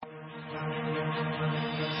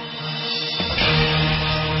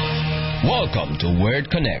Welcome to Word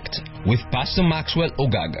Connect with Pastor Maxwell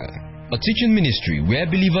Ogaga, a teaching ministry where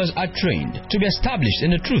believers are trained to be established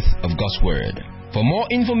in the truth of God's Word. For more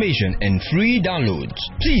information and free downloads,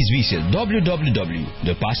 please visit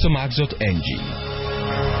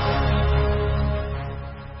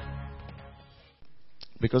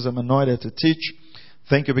www.thepastormax.ng. Because I'm anointed to teach.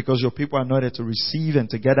 Thank you because your people are anointed to receive, and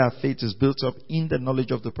together our faith is built up in the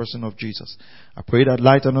knowledge of the person of Jesus. I pray that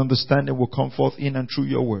light and understanding will come forth in and through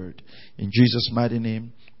your word. In Jesus' mighty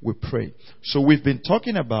name we pray. So we've been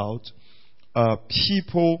talking about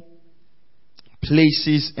people,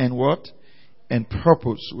 places, and what? And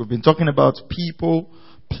purpose. We've been talking about people,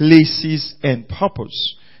 places, and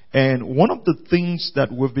purpose. And one of the things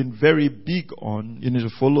that we've been very big on, you need to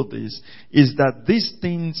follow this, is that these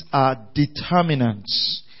things are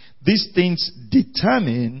determinants. These things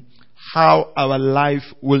determine how our life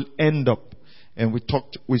will end up. And we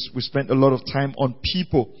spent a lot of time on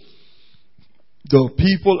people. The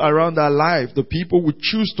people around our life, the people we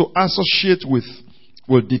choose to associate with,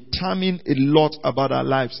 will determine a lot about our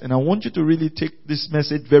lives. And I want you to really take this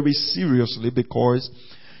message very seriously, because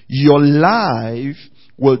your life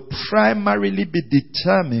will primarily be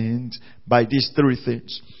determined by these three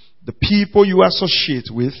things: the people you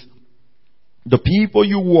associate with, the people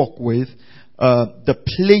you work with, the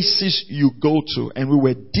places you go to. And we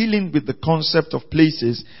were dealing with the concept of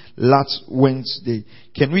places last Wednesday.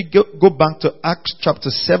 Can we go back to Acts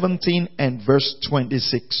chapter 17 and verse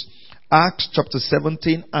 26? Acts chapter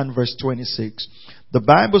 17 and verse 26. The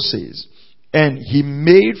Bible says, "And he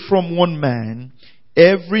made from one man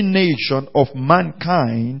every nation of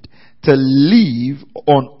mankind to live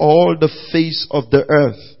on all the face of the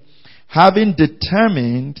earth, having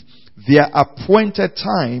determined their appointed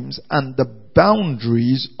times and the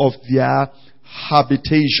boundaries of their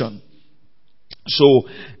habitation." So,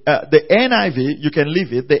 the NIV, you can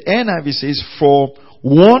leave it. The NIV says, "For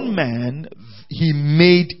one man he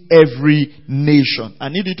made every nation." I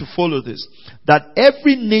need you to follow this. That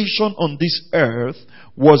every nation on this earth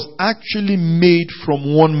was actually made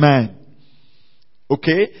from one man.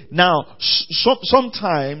 Okay? Now,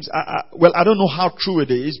 sometimes, I don't know how true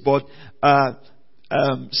it is, but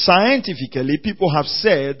scientifically, people have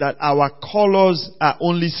said that our colors are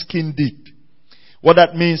only skin deep. What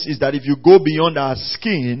that means is that if you go beyond our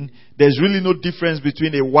skin, there's really no difference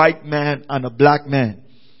between a white man and a black man.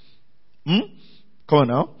 Come on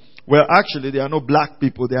now. Well, actually, there are no black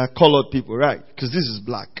people. There are colored people, right? Because this is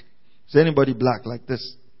black. Is anybody black like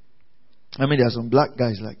this? I mean, there are some black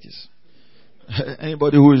guys like this.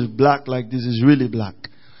 Anybody who is black like this is really black.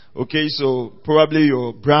 Okay, so probably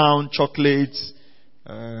your brown, chocolates.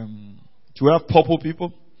 Do we have purple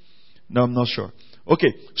people? No, I'm not sure.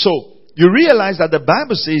 Okay, so you realize that the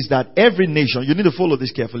Bible says that every nation, you need to follow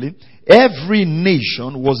this carefully, every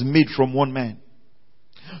nation was made from one man.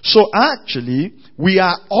 So actually, we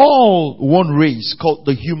are all one race called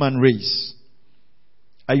the human race.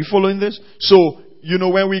 Are you following this? So,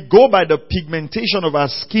 when we go by the pigmentation of our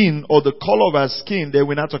skin or the color of our skin, then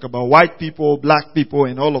we not talk about white people, black people,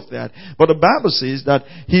 and all of that. But the Bible says that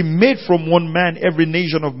he made from one man every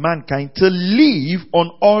nation of mankind to live on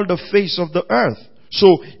all the face of the earth.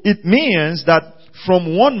 So it means that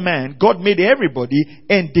from one man, God made everybody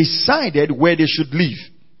and decided where they should live,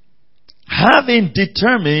 having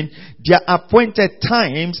determined their appointed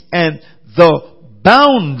times and the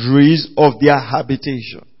boundaries of their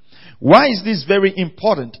habitation. Why is this very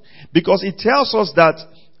important? Because it tells us that,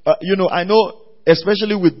 I know,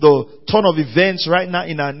 especially with the turn of events right now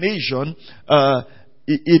in our nation,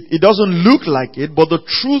 it doesn't look like it, but the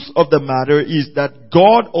truth of the matter is that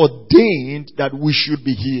God ordained that we should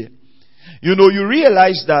be here. You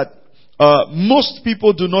realize that most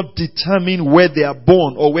people do not determine where they are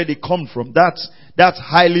born or where they come from. That's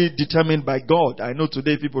highly determined by God. I know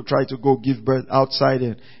today people try to go give birth outside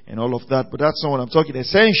and all of that, but that's not what I'm talking.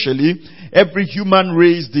 Essentially, every human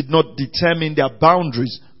race did not determine their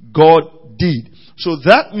boundaries. God did. So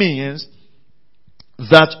that means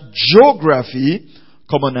that geography,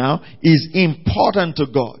 come on now, is important to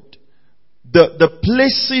God. The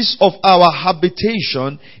places of our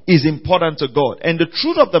habitation is important to God. And the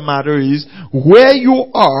truth of the matter is, where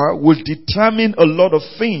you are will determine a lot of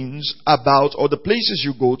things about, or the places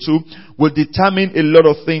you go to will determine a lot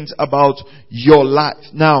of things about your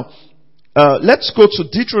life. Now, let's go to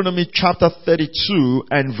Deuteronomy chapter 32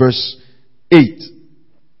 and verse 8.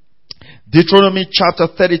 Deuteronomy chapter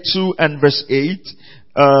 32 and verse 8.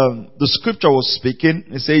 The scripture was speaking.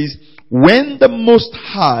 It says, "When the Most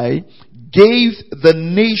High gave the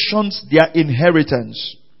nations their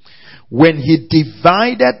inheritance, when he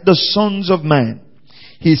divided the sons of man,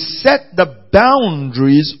 he set the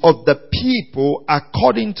boundaries of the people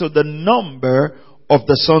according to the number of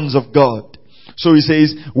the sons of God. So he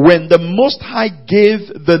says, when the Most High gave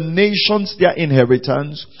the nations their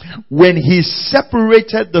inheritance, when he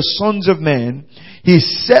separated the sons of men, he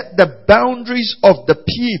set the boundaries of the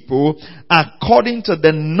people according to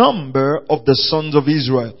the number of the sons of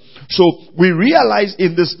Israel. So we realize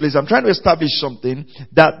in this place, I'm trying to establish something,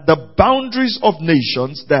 that the boundaries of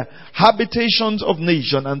nations, the habitations of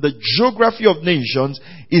nations, and the geography of nations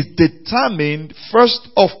is determined first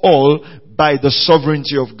of all by the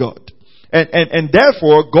sovereignty of God. And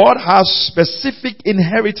therefore, God has specific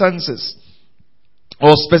inheritances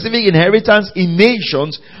or specific inheritance in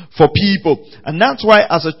nations for people. And that's why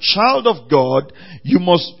as a child of God, you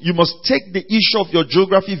must take the issue of your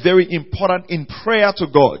geography very important in prayer to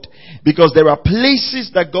God. Because there are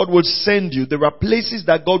places that God will send you. There are places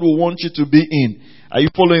that God will want you to be in. Are you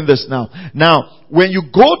following this now? Now, when you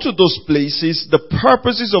go to those places, the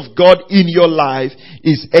purposes of God in your life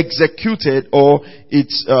is executed or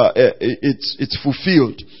it's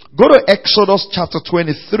fulfilled. Go to Exodus chapter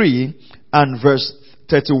 23 and verse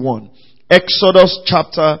 31. Exodus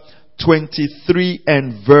chapter 23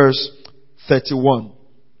 and verse 31.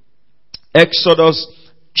 Exodus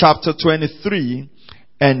chapter 23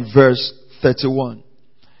 and verse 31.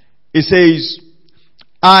 It says,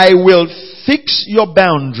 I will fix your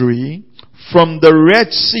boundary from the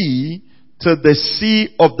Red Sea to the Sea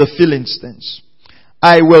of the Philistines.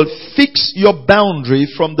 I will fix your boundary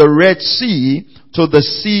from the Red Sea to the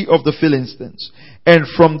Sea of the Philistines, and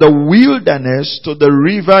from the wilderness to the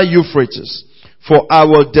river Euphrates. For I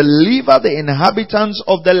will deliver the inhabitants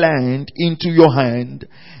of the land into your hand,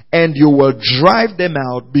 and you will drive them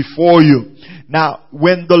out before you. Now,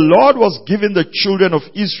 when the Lord was giving the children of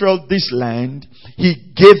Israel this land, He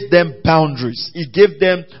gave them boundaries. He gave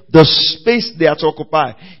them the space they are to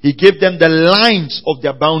occupy. He gave them the lines of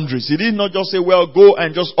their boundaries. He did not just say, well, go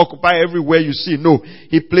and just occupy everywhere you see. No,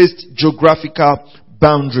 He placed geographical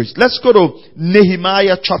boundaries. Let's go to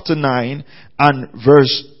Nehemiah chapter 9 and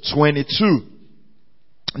verse 22.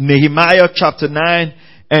 Nehemiah chapter 9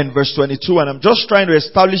 and verse 22. And I'm just trying to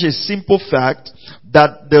establish a simple fact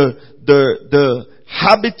that the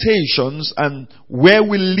habitations and where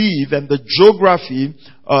we live and the geography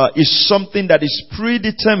is something that is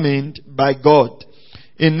predetermined by God.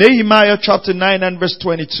 In Nehemiah chapter 9 and verse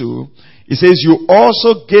 22, it says, you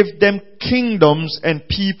also gave them kingdoms and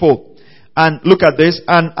people. And look at this,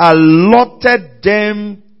 and allotted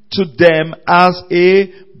them to them as a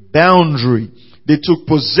boundary. They took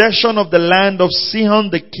possession of the land of Sihon,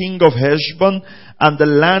 the king of Heshbon, and the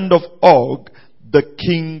land of Og, the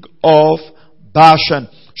king of Bashan.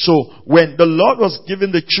 So when the Lord was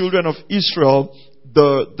giving the children of Israel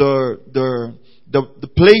the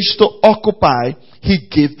place to occupy, He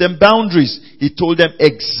gave them boundaries. He told them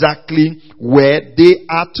exactly where they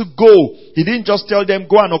are to go. He didn't just tell them,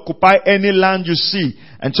 go and occupy any land you see.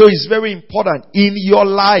 And so it's very important in your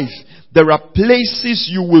life. There are places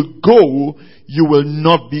you will go, you will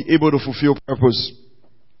not be able to fulfill purpose.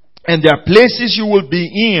 And there are places you will be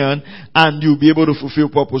in and you'll be able to fulfill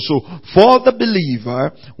purpose. So for the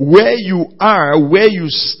believer, where you are, where you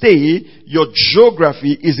stay, your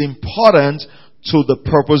geography is important to the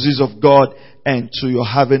purposes of God and to your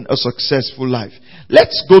having a successful life.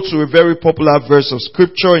 Let's go to a very popular verse of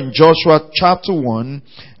scripture in Joshua chapter 1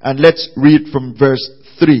 and let's read from verse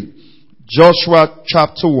 3. Joshua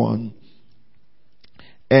chapter 1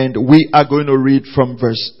 and we are going to read from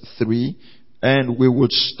verse 3. And we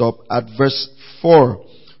would stop at verse 4.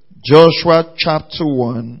 Joshua chapter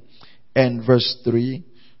 1 and verse 3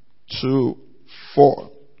 to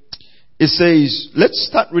 4. It says, let's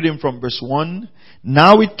start reading from verse 1.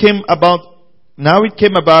 Now it came about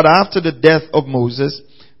after the death of Moses,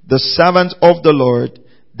 the servant of the Lord,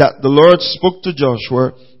 that the Lord spoke to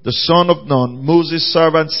Joshua, the son of Nun, Moses'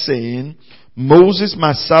 servant, saying, Moses,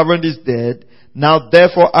 my servant, is dead. Now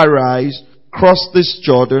therefore arise, cross this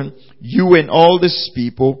Jordan, you and all this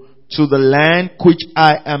people, to the land which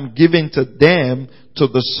I am giving to them, to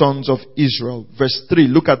the sons of Israel. Verse 3,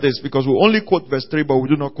 look at this, because we only quote verse 3, but we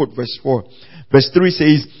do not quote verse 4. Verse 3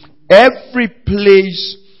 says, every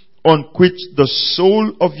place on which the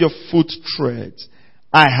sole of your foot treads,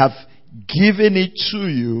 I have given it to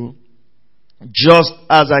you, just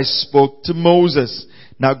as I spoke to Moses.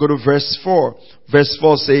 Now go to verse 4. Verse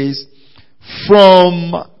 4 says,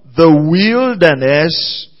 from the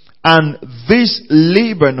wilderness and this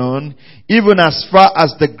Lebanon, even as far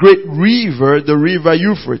as the great river, the river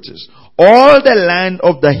Euphrates, all the land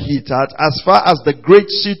of the Hittites, as far as the great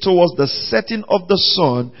sea towards the setting of the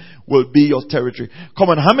sun, will be your territory. Come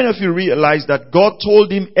on, how many of you realize that God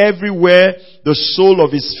told him everywhere the sole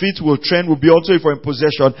of his feet will tread will be also for him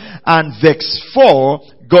possession? And verse 4,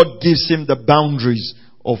 God gives him the boundaries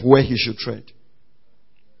of where he should tread.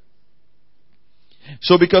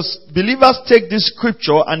 So because believers take this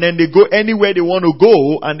scripture and then they go anywhere they want to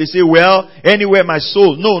go and they say, well, anywhere my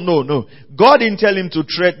soul. No. God didn't tell him to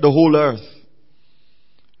tread the whole earth.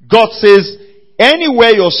 God says,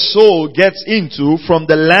 anywhere your soul gets into, from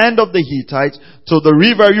the land of the Hittites to the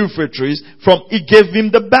river Euphrates, it gave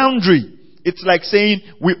him the boundary. It's like saying,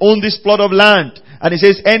 we own this plot of land. And he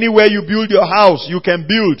says, anywhere you build your house, you can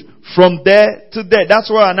build from there to there. That's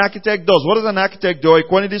what an architect does. What does an architect do? A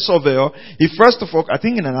quantity surveyor. He first of all, I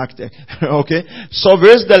think in an architect, okay,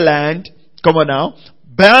 surveys the land. Come on now.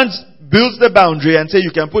 Builds the boundary and say,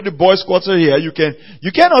 you can put the boys' quarter here. You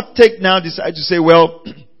cannot decide to say, well,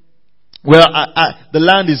 the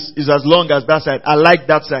land is as long as that side. I like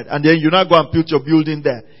that side. And then you now go and put your building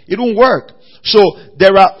there. It won't work.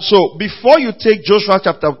 So before you take Joshua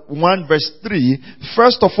chapter 1 verse 3,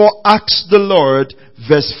 first of all ask the Lord,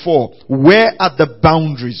 verse 4, where are the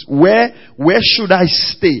boundaries? Where should I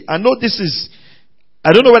stay? I know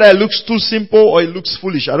I don't know whether it looks too simple or it looks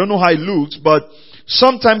foolish. I don't know how it looks, but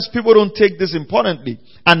sometimes people don't take this importantly.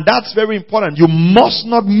 And that's very important. You must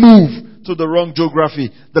not move to the wrong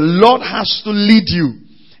geography. The Lord has to lead you.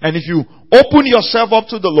 And if you open yourself up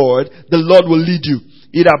to the Lord will lead you.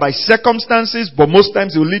 Either by circumstances, but most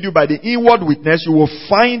times He will lead you by the inward witness. You will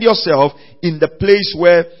find yourself in the place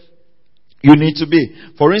where you need to be.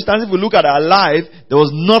 For instance, if we look at our life, there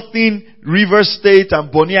was nothing River State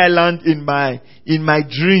and Bonny Island in my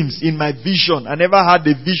dreams, in my vision. I never had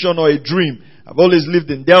a vision or a dream. I've always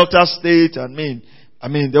lived in Delta State. I mean,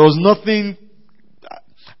 there was nothing.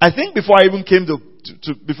 I think before I even came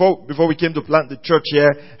before we came to plant the church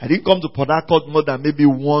here, I didn't come to Port Harcourt more than maybe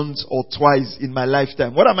once or twice in my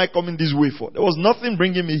lifetime. What am I coming this way for? There was nothing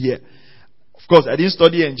bringing me here. Of course, I didn't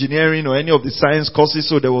study engineering or any of the science courses,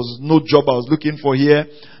 so there was no job I was looking for here.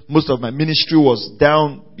 Most of my ministry was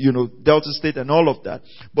down, Delta State and all of that.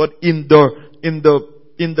 But in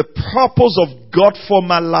the purpose of God for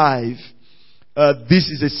my life, this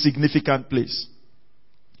is a significant place.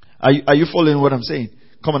 Are you following what I'm saying?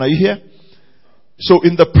 Come on, are you here? So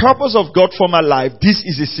in the purpose of God for my life, this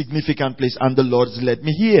is a significant place and the Lord has led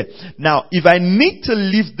me here. Now, if I need to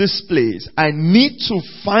leave this place, I need to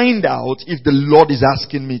find out if the Lord is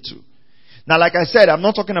asking me to. Now, like I said, I'm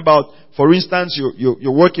not talking about, for instance,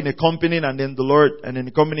 you work in a company and then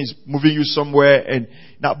the company is moving you somewhere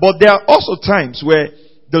but there are also times where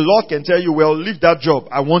the Lord can tell you, well, leave that job.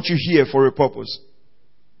 I want you here for a purpose.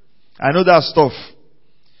 I know that stuff.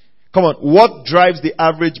 Come on, what drives the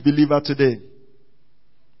average believer today?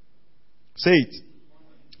 Say it.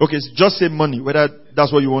 Okay, so just say money, whether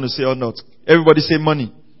that's what you want to say or not. Everybody say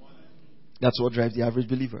money. That's what drives the average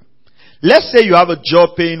believer. Let's say you have a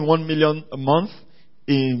job paying $1 million a month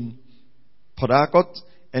in Port Harcourt,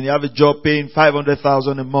 and you have a job paying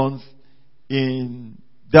 $500,000 a month in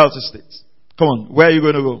Delta State. Come on, where are you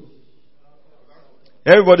going to go?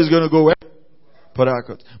 Everybody's going to go where? Port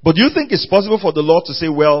Harcourt. But do you think it's possible for the Lord to say,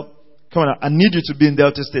 well, come on, I need you to be in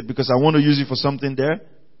Delta State because I want to use you for something there?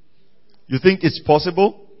 You think it's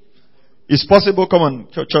possible? It's possible? Come on,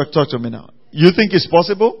 talk to me now. You think it's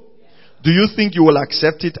possible? Do you think you will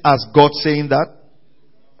accept it as God saying that?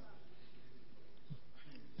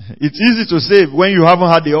 It's easy to say when you haven't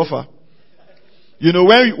had the offer.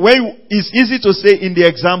 When it's easy to say in the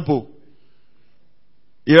example.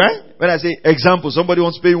 You right? When I say example, somebody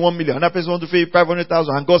wants to pay 1 million, another person wants to pay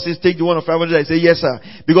 500,000, and God says take the one of 500. I say yes, sir,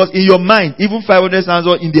 because in your mind, even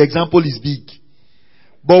 500,000 in the example is big.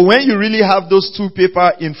 But when you really have those two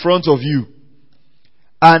paper in front of you,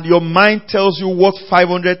 and your mind tells you what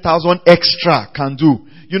 500,000 extra can do,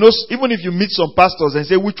 even if you meet some pastors and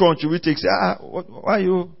say which one should we take, say why are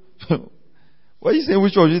you? Why are you saying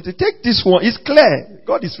which one? Take this one. It's clear.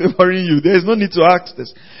 God is favoring you. There is no need to ask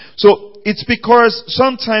this. So it's because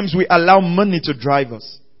sometimes we allow money to drive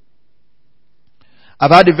us.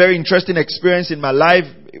 I've had a very interesting experience in my life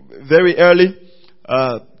very early.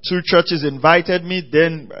 2 churches invited me,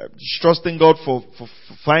 then trusting God for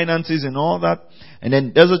finances and all that. And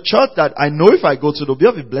then there's a church that I know if I go to, they'll be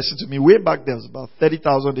of a blessing to me. Way back there was about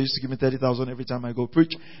 30,000. They used to give me 30,000 every time I go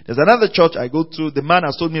preach. There's another church I go to. The man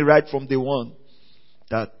has told me right from day one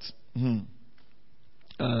that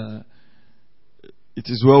it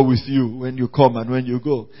is well with you when you come and when you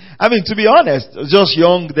go. I mean, to be honest, I was just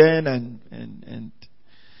young then and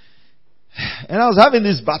I was having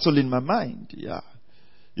this battle in my mind. Yeah.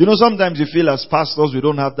 Sometimes you feel as pastors we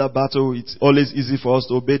don't have that battle. It's always easy for us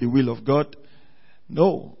to obey the will of God.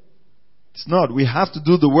 No. It's not. We have to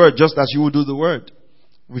do the word just as you would do the word.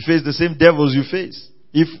 We face the same devils you face.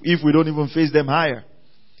 If we don't even face them higher.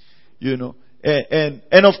 You know.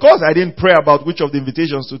 And of course I didn't pray about which of the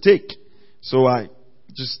invitations to take. So I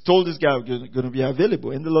just told this guy I'm going to be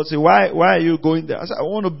available. And the Lord said, why are you going there? I said, I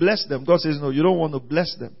want to bless them. God says, no, you don't want to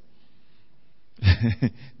bless them.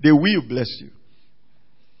 They will bless you.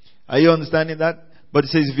 Are you understanding that? But it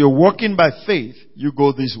says if you're walking by faith, you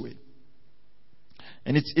go this way.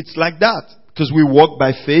 And it's like that. Because we walk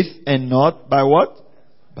by faith and not by what?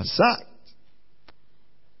 By sight.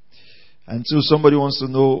 And so somebody wants to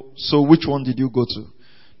know, so which one did you go to?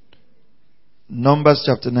 Numbers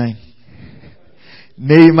chapter 9.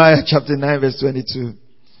 Nehemiah chapter 9 verse 22.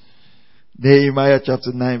 Nehemiah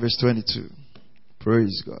chapter 9 verse 22.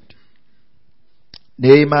 Praise God.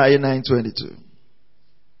 Nehemiah 9:22.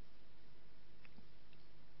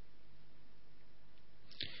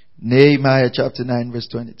 Nehemiah chapter 9 verse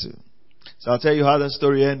 22. So I'll tell you how the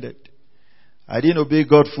story ended. I didn't obey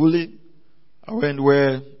God fully. I went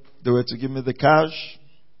where they were to give me the cash.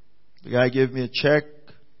 The guy gave me a check.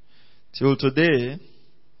 Till today,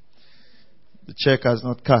 the check has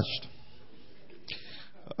not cashed.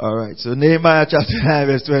 Alright, so Nehemiah chapter 9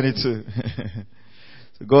 verse 22.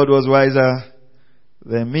 So God was wiser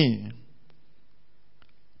than me.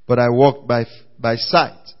 But I walked by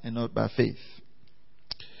sight and not by faith.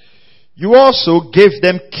 You also gave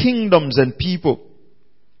them kingdoms and people.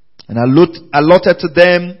 And allotted to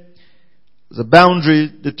them as a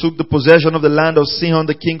boundary. They took the possession of the land of Sihon,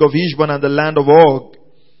 the king of Heshbon, and the land of Og,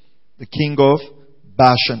 the king of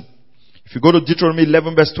Bashan. If you go to Deuteronomy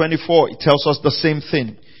 11 verse 24, it tells us the same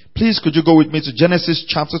thing. Please, could you go with me to Genesis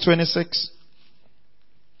chapter 26?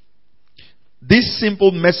 This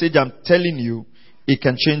simple message I'm telling you, it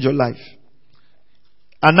can change your life.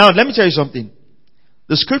 And now, let me tell you something.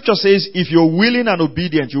 The scripture says, if you're willing and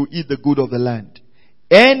obedient, you'll eat the good of the land.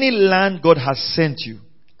 Any land God has sent you,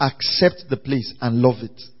 accept the place and love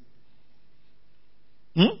it.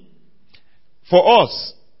 For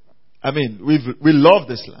us, we love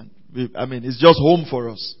this land. It's just home for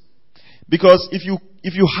us. Because if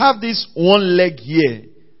you have this one leg here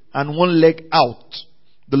and one leg out,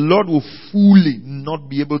 the Lord will fully not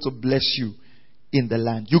be able to bless you in the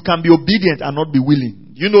land. You can be obedient and not be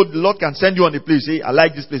willing. You know, the Lord can send you on a place, say, I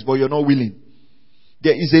like this place, but you're not willing.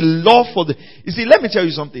 There is a law for the, you see, let me tell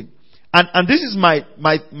you something. And this is my,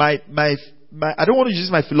 I don't want to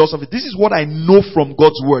use my philosophy. This is what I know from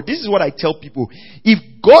God's word. This is what I tell people. If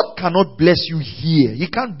God cannot bless you here, He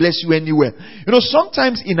can't bless you anywhere. You know,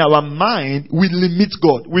 sometimes in our mind, we limit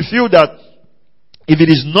God. We feel that if it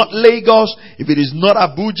is not Lagos, if it is not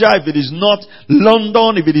Abuja, if it is not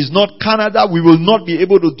London, if it is not Canada, we will not be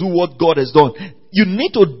able to do what God has done. You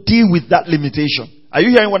need to deal with that limitation. Are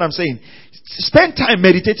you hearing what I'm saying? Spend time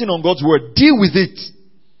meditating on God's word. Deal with it.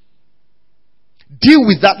 Deal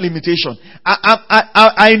with that limitation.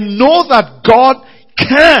 I know that God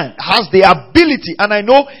has the ability, and I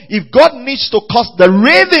know if God needs to cause the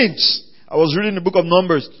ravens. I was reading the book of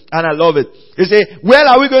Numbers and I love it. They say, where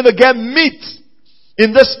are we going to get meat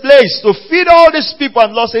in this place to feed all these people?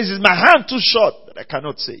 And the Lord says, is my hand too short that I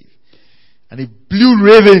cannot save? And He blew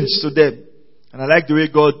ravens to them. And I like the way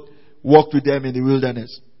God walked with them in the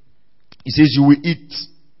wilderness. He says, you will eat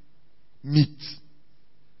meat.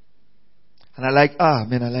 And I like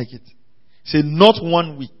it. He said, not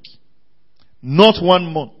 1 week, not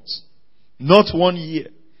 1 month, not 1 year.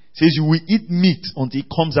 He says, you will eat meat until it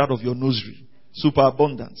comes out of your nursery.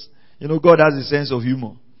 Superabundance. You know, God has a sense of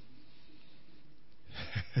humor.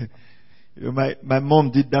 You know, my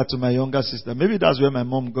mom did that to my younger sister. Maybe that's where my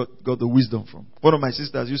mom got the wisdom from. One of my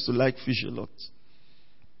sisters used to like fish a lot.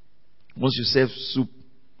 Once you serve soup,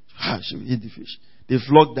 she will eat the fish. They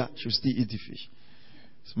flogged her, she will still eat the fish.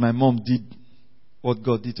 So my mom did what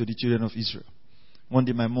God did to the children of Israel. One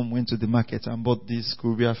day my mom went to the market and bought this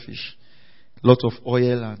Korea fish. Lot of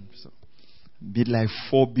oil and so. Bit like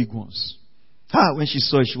 4 big ones. When she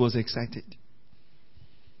saw it, she was excited.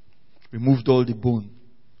 Removed all the bone.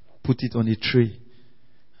 Put it on a tray.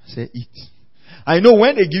 Say, eat. I know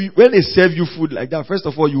when they serve you food like that, first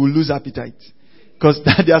of all, you will lose appetite. Because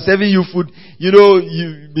they are serving you food,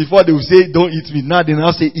 before they will say, don't eat me. Now they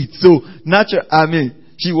now say, eat. So,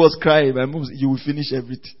 she was crying. My mom said, you will finish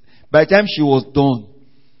everything. By the time she was done,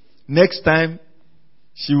 next time,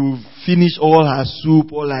 she will finish all her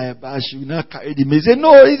soup, all her bath. She will not carry the meat. Say,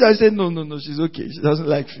 no. I said, no, she's okay. She doesn't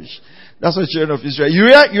like fish. That's what children of Israel. You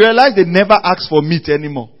realize they never ask for meat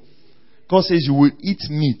anymore. God says you will eat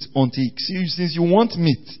meat until, since you want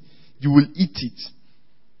meat, you will eat it.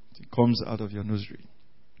 It comes out of your nursery.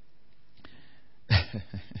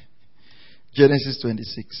 Genesis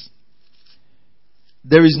 26.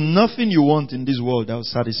 There is nothing you want in this world that will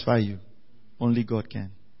satisfy you. Only God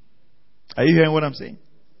can. Are you hearing what I'm saying?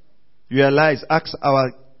 You realize, ask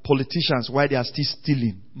our politicians why they are still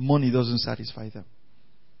stealing. Money doesn't satisfy them.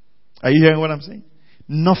 Are you hearing what I'm saying?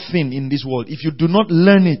 Nothing in this world. If you do not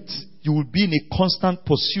learn it, you will be in a constant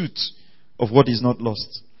pursuit of what is not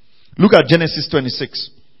lost. Look at Genesis 26.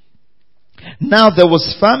 Now there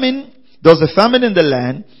was famine. There was a famine in the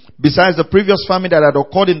land, besides the previous famine that had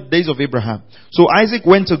occurred in the days of Abraham. So Isaac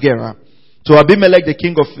went to Gerar, to Abimelech, the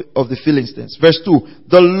king of the Philistines. Verse 2.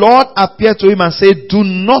 The Lord appeared to him and said, do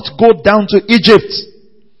not go down to Egypt.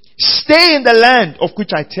 Stay in the land of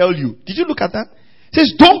which I tell you. Did you look at that? It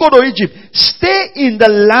says, don't go to Egypt. Stay in the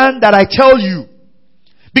land that I tell you.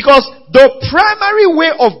 Because the primary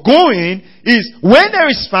way of going is when there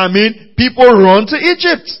is famine, people run to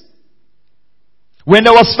Egypt. When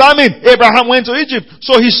there was famine, Abraham went to Egypt.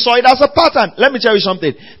 So he saw it as a pattern. Let me tell you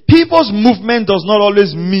something. People's movement does not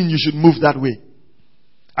always mean you should move that way.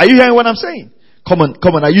 Are you hearing what I'm saying? Come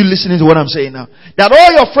on. Are you listening to what I'm saying now? That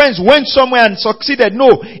all your friends went somewhere and succeeded.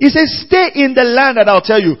 No. He says, stay in the land that I'll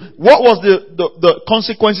tell you. What was the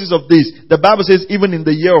consequences of this? The Bible says, even in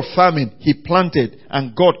the year of famine, he planted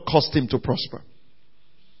and God caused him to prosper.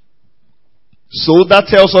 So that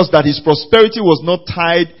tells us that his prosperity was not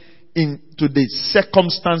tied into the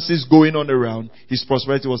circumstances going on around. His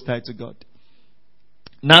prosperity was tied to God.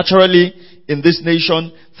 Naturally, in this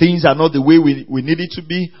nation, things are not the way we need it to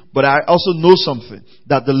be. But I also know something.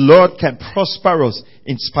 That the Lord can prosper us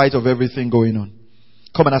in spite of everything going on.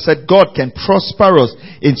 Come on, I said God can prosper us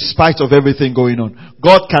in spite of everything going on.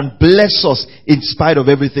 God can bless us in spite of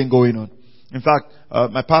everything going on. In fact,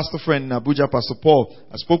 my pastor friend in Abuja, Pastor Paul,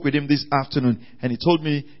 I spoke with him this afternoon. And he told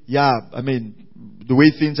me, the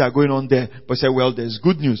way things are going on there. But I said, well, there's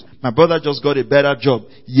good news. My brother just got a better job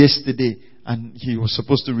yesterday. And he was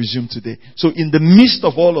supposed to resume today. So in the midst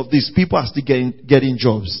of all of this, people are still getting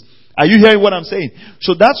jobs. Are you hearing what I'm saying?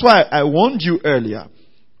 So that's why I warned you earlier.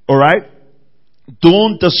 Alright?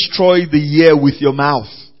 Don't destroy the year with your mouth.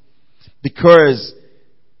 Because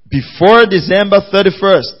before December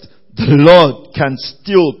 31st, the Lord can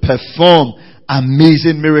still perform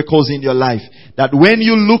amazing miracles in your life. That when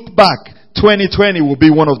you look back, 2020 will be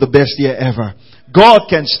one of the best year ever. God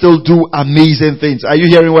can still do amazing things. Are you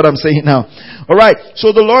hearing what I'm saying now? Alright,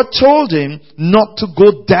 so the Lord told him not to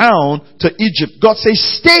go down to Egypt. God says,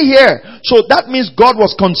 stay here. So that means God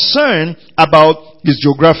was concerned about his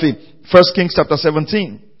geography. 1 Kings chapter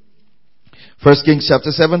 17. 1 Kings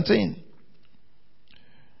chapter 17.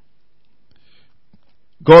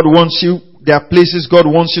 God wants you, there are places God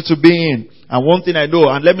wants you to be in. And one thing I know,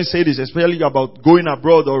 and let me say this, especially about going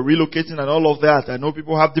abroad or relocating and all of that. I know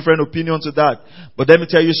people have different opinions to that. But let me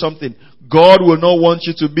tell you something. God will not want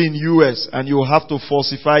you to be in US and you will have to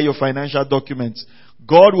falsify your financial documents.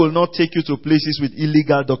 God will not take you to places with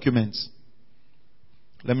illegal documents.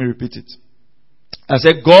 Let me repeat it. I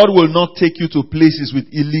said God will not take you to places with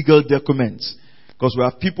illegal documents. Because we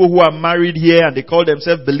have people who are married here and they call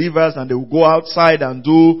themselves believers and they will go outside and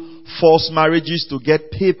do false marriages to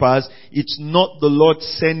get papers. It's not the Lord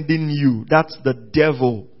sending you. That's the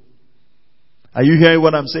devil. Are you hearing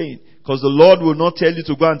what I'm saying? Because the Lord will not tell you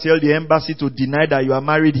to go and tell the embassy to deny that you are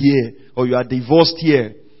married here or you are divorced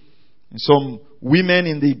here. Some women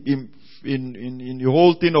in the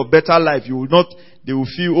whole thing of better life, they will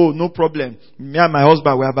feel, oh, no problem. Me and my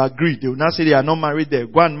husband, we have agreed. They will not say they are not married there.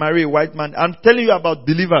 Go and marry a white man. I'm telling you about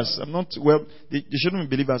believers. They shouldn't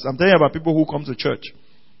be believers. I'm telling you about people who come to church.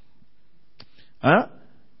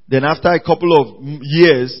 Then after a couple of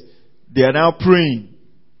years, they are now praying.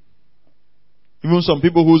 Even some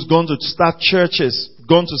people who's gone to start churches,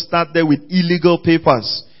 gone to start there with illegal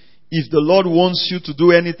papers. If the Lord wants you to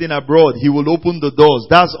do anything abroad, He will open the doors.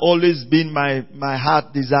 That's always been my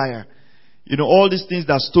heart desire. You know, all these things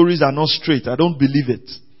that stories are not straight. I don't believe it.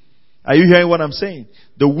 Are you hearing what I'm saying?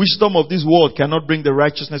 The wisdom of this world cannot bring the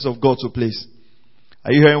righteousness of God to place.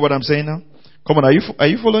 Are you hearing what I'm saying now? Come on, are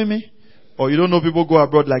you following me? Or you don't know people go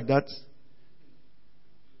abroad like that?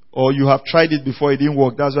 Or you have tried it before, it didn't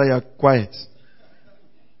work. That's why you're quiet.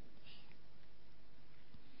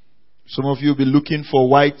 Some of you will be looking for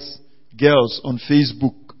white girls on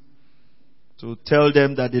Facebook to tell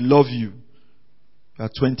them that they love you. You are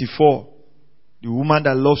 24. The woman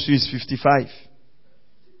that loves you is 55.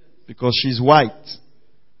 Because she's white.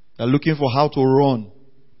 They're looking for how to run.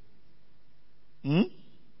 You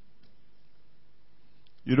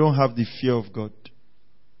don't have the fear of God.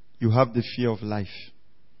 You have the fear of life.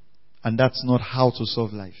 And that's not how to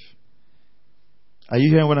solve life. Are you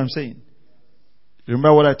hearing what I'm saying?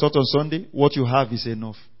 Remember what I taught on Sunday? What you have is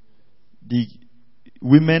enough. The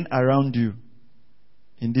women around you,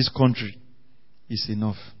 in this country is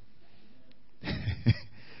enough.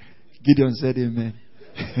 Gideon said amen.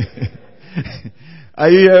 Are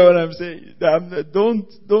you hearing what I'm saying?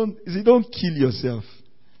 Don't kill yourself.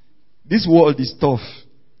 This world is tough.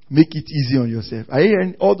 Make it easy on yourself. Are you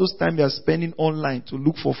hearing all those time you are spending online to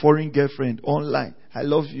look for foreign girlfriend online? I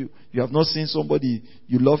love you. You have not seen somebody,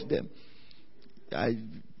 you love them.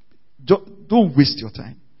 Don't waste your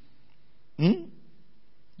time.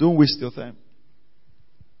 Don't waste your time.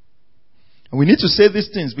 And we need to say these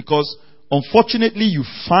things because unfortunately you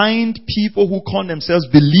find people who call themselves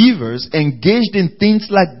believers engaged in things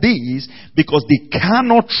like these because they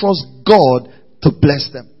cannot trust God to bless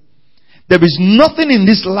them. There is nothing in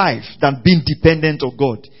this life than being dependent on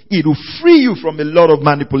God. It will free you from a lot of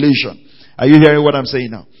manipulation. Are you hearing what I'm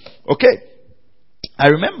saying now? Okay. I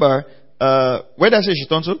remember, where did I say she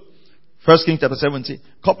turned to? 1 Kings chapter 17.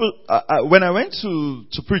 When I went to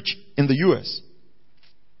preach in the U.S.,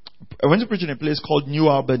 I went to preach in a place called New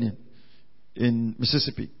Albany in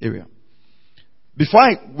Mississippi area. Before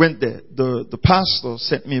I went there, the pastor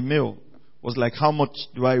sent me a mail. Was like, how much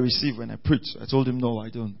do I receive when I preach? I told him, no, I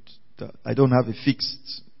don't. I don't have a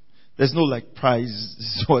fixed. There's no like prize,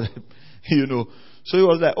 so he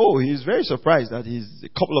was like, he's very surprised that a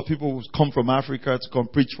couple of people who come from Africa to come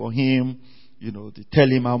preach for him. They tell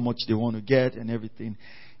him how much they want to get and everything.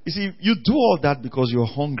 You see, you do all that because you're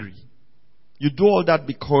hungry. You do all that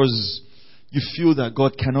because you feel that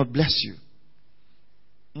God cannot bless you.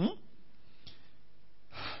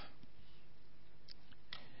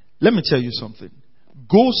 Let me tell you something.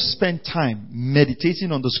 Go spend time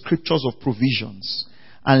meditating on the scriptures of provisions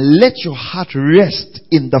and let your heart rest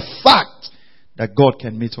in the fact that God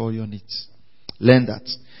can meet all your needs. Learn that.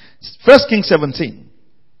 1 Kings 17,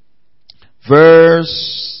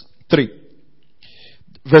 verse 3.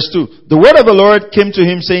 Verse 2. The word of the Lord came to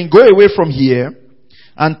him saying, go away from here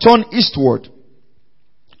and turn eastward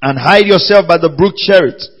and hide yourself by the brook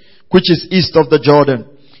Cherith, which is east of the Jordan.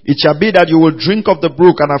 It shall be that you will drink of the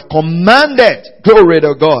brook, and have commanded, glory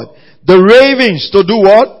to God, the ravens to do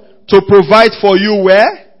what? To provide for you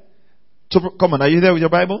where? Come on, are you there with your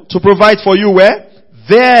Bible? To provide for you where?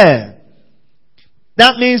 There.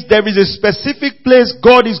 That means there is a specific place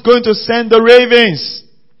God is going to send the ravens.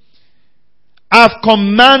 I've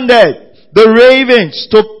commanded the ravens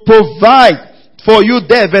to provide for you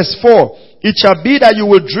there. Verse 4. It shall be that you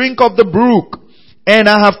will drink of the brook, and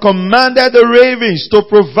I have commanded the ravens to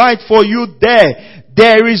provide for you there.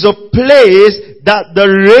 There is a place that the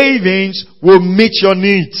ravens will meet your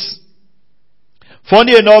needs.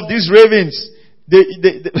 Funny enough, these ravens,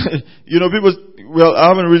 people, I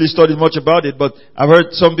haven't really studied much about it, but I've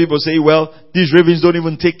heard some people say, these ravens don't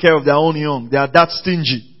even take care of their own young. They are that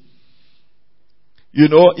stingy.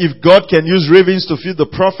 If God can use ravens to feed the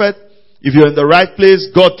prophet, if you're in the right place,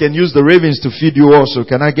 God can use the ravens to feed you also.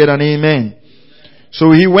 Can I get an amen?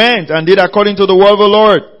 So he went and did according to the word of the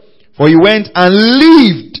Lord. For he went and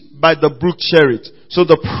lived by the brook Cherith. So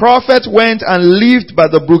the prophet went and lived by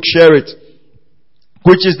the brook Cherith,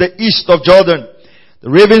 which is the east of Jordan.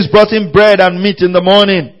 The ravens brought him bread and meat in the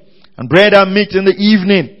morning, and bread and meat in the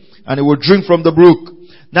evening, and he would drink from the brook.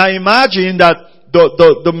 Now imagine that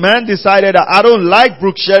the man decided that I don't like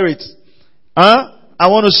brook Cherith. I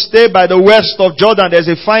want to stay by the west of Jordan. There's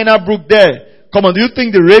a finer brook there. Come on, do you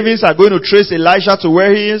think the ravens are going to trace Elijah to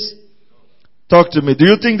where he is? Talk to me. Do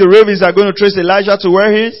you think the ravens are going to trace Elijah to where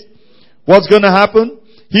he is? What's going to happen?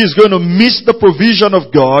 He's going to miss the provision of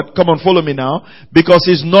God. Come on, follow me now. Because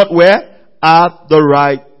he's not where? At the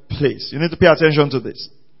right place. You need to pay attention to this.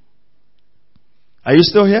 Are you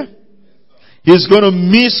still here? He's going to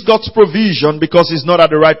miss God's provision because he's not at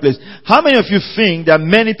the right place. How many of you think there are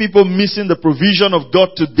many people missing the provision of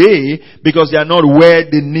God today because they are not where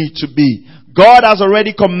they need to be? God has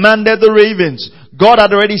already commanded the ravens. God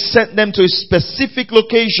had already sent them to a specific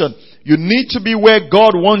location. You need to be where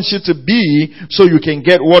God wants you to be so you can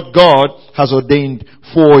get what God has ordained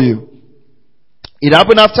for you. It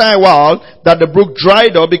happened after a while that the brook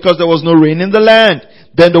dried up because there was no rain in the land.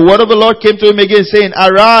 Then the word of the Lord came to him again saying,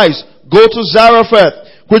 arise, go to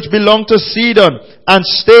Zarephath, which belonged to Sidon, and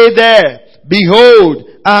stay there.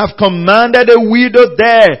 Behold, I have commanded a widow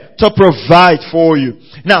there to provide for you.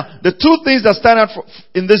 Now, the two things that stand out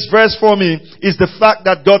in this verse for me is the fact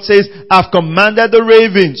that God says, I've commanded the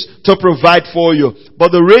ravens to provide for you.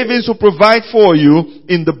 But the ravens will provide for you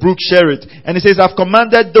in the brook Cherith. And he says, I've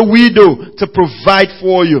commanded the widow to provide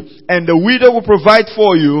for you. And the widow will provide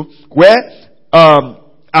for you where?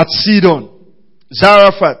 At Sidon,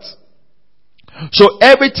 Zarephath. So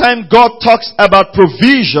every time God talks about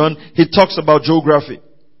provision, he talks about geography.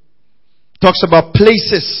 Talks about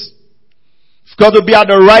places. You've got to be at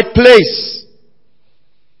the right place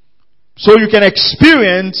so you can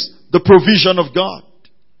experience the provision of God.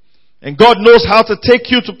 And God knows how to take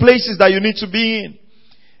you to places that you need to be in.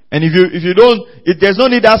 And if there's no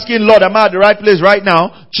need asking, Lord, am I at the right place right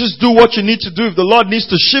now? Just do what you need to do. If the Lord needs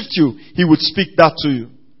to shift you, He would speak that to you.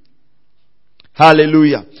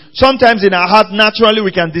 Hallelujah. Sometimes in our heart, naturally,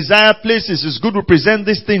 we can desire places. It's good to present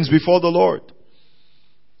these things before the Lord.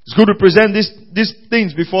 It's good to present these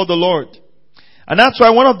things before the Lord. And that's why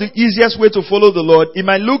one of the easiest way to follow the Lord, it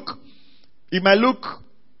might look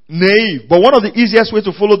naive, but one of the easiest way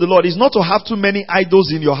to follow the Lord is not to have too many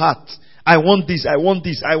idols in your heart. I want this, I want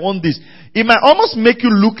this, I want this. It might almost make you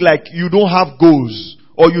look like you don't have goals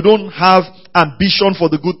or you don't have ambition for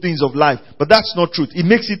the good things of life. But that's not true. It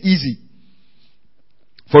makes it easy.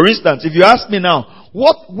 For instance, if you ask me now,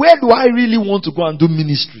 where do I really want to go and do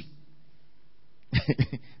ministry?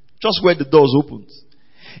 Just where the doors opens.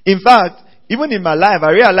 In fact, even in my life,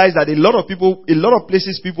 I realized that a lot of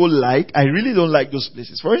places people like, I really don't like those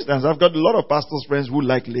places. For instance, I've got a lot of pastors' friends who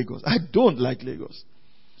like Lagos. I don't like Lagos.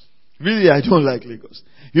 Really, I don't like Lagos.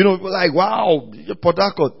 You know, people like, wow, Port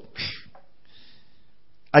Harcourt.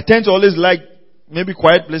 I tend to always like maybe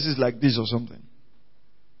quiet places like this or something.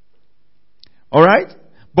 Alright?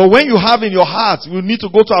 But when you have in your heart, we need to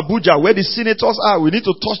go to Abuja where the senators are. We need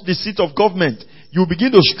to touch the seat of government. You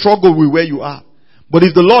begin to struggle with where you are. But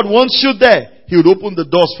if the Lord wants you there, He would open the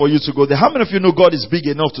doors for you to go there. How many of you know God is big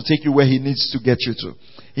enough to take you where He needs to get you to?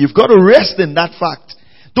 You've got to rest in that fact.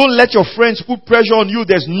 Don't let your friends put pressure on you.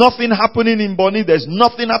 There's nothing happening in Bonny. There's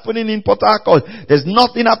nothing happening in Port Harcourt. There's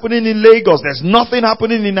nothing happening in Lagos. There's nothing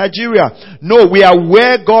happening in Nigeria. No, we are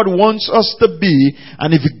where God wants us to be.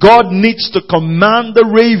 And if God needs to command the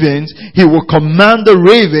ravens, He will command the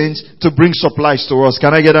ravens to bring supplies to us.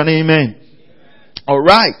 Can I get an amen?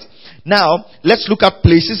 Alright. Now, let's look at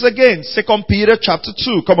places again. 2 Peter chapter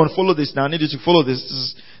 2. Come on, follow this now. I need you to follow this.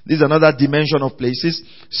 This is another dimension of places.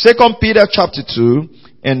 2 Peter chapter 2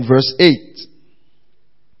 and verse 8.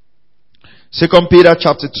 2 Peter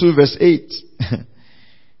chapter 2 verse 8.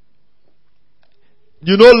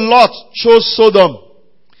 You know Lot chose Sodom.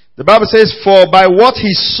 The Bible says, for by what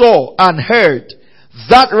he saw and heard,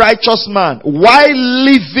 that righteous man, while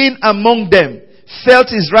living among them, felt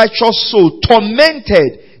his righteous soul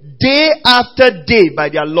tormented day after day by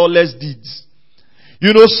their lawless deeds.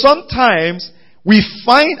 You know, sometimes we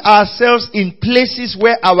find ourselves in places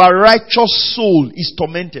where our righteous soul is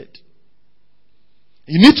tormented.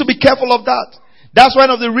 You need to be careful of that. That's one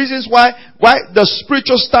of the reasons why the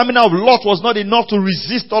spiritual stamina of Lot was not enough to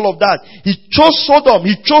resist all of that. He chose Sodom.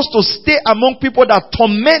 He chose to stay among people that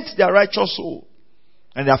torment their righteous soul.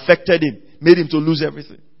 And they affected him, made him to lose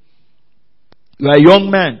everything. You are a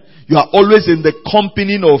young man. You are always in the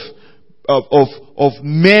company of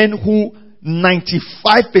men who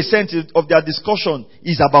 95% of their discussion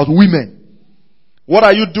is about women. What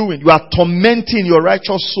are you doing? You are tormenting your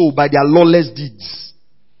righteous soul by their lawless deeds.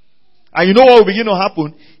 And you know what will begin to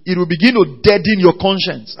happen? It will begin to deaden your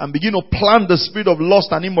conscience and begin to plant the spirit of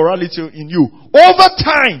lust and immorality in you. Over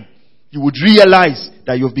time, you would realize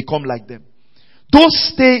that you've become like them. Don't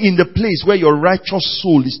stay in the place where your righteous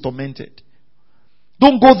soul is tormented.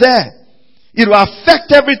 Don't go there. It will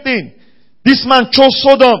affect everything. This man chose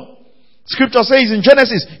Sodom. Scripture says in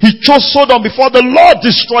Genesis, he chose Sodom before the Lord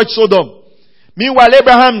destroyed Sodom. Meanwhile,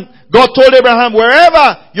 God told Abraham,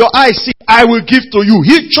 wherever your eyes see, I will give to you.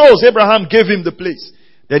 He chose, Abraham gave him the place.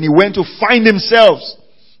 Then he went to find himself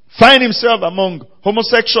among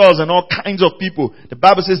homosexuals and all kinds of people. The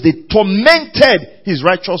Bible says they tormented his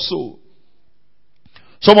righteous soul.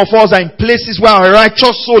 Some of us are in places where our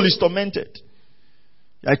righteous soul is tormented.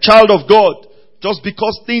 You're a child of God. Just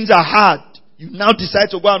because things are hard, you now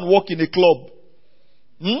decide to go and walk in a club.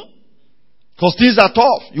 Because things are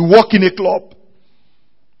tough. You walk in a club.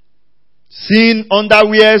 Seeing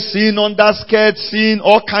underwear, seeing underskirts, seeing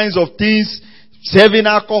all kinds of things, serving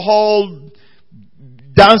alcohol,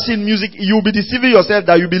 dancing music. You'll be deceiving yourself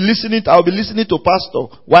that I'll be listening to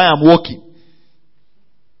pastor while I'm walking.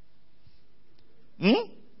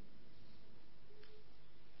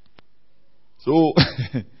 So,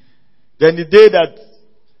 then the day that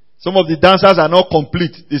some of the dancers are not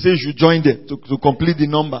complete, they say you should join them to complete the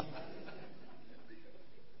number.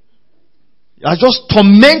 You are just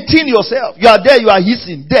tormenting yourself. You are there, you are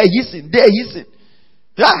hissing, there hissing.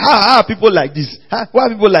 People like this. Why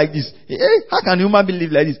are people like this? How can human being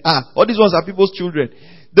live like this? All these ones are people's children.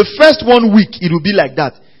 The first 1 week, it will be like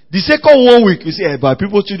that. The second 1 week, you say, but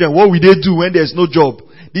people's children, what will they do when there's no job?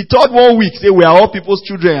 The third 1 week, say we are all people's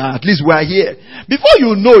children. At least we are here. Before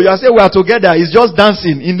you know, you are saying we are together. It's just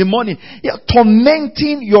dancing in the morning. You're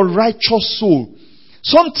tormenting your righteous soul.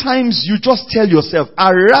 Sometimes you just tell yourself,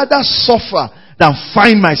 I'd rather suffer than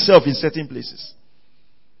find myself in certain places.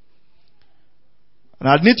 And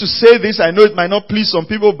I need to say this. I know it might not please some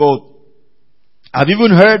people, but I've even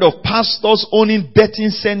heard of pastors owning betting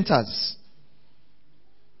centers.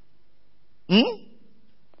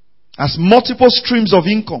 As multiple streams of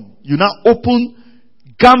income. You now open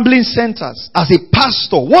gambling centers as a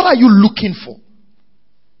pastor. What are you looking for?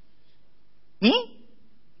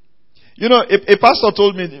 You know, a pastor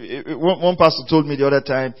told me, one pastor told me the other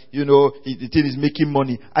time, you know, the thing is making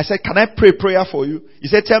money. I said, can I pray prayer for you? He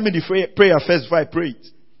said, tell me the prayer first before I pray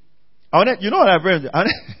it. You know what I prayed?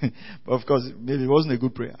 But of course, maybe it wasn't a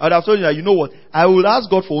good prayer. I would have told you that, you know what? I would ask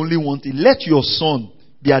God for only one thing. Let your son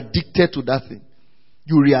be addicted to that thing.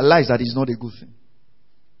 You realize that it's not a good thing.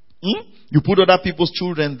 You put other people's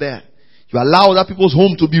children there. You allow other people's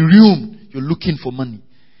home to be ruined. You're looking for money.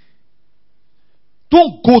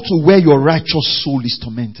 Don't go to where your righteous soul is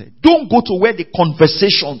tormented. Don't go to where the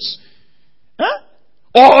conversations.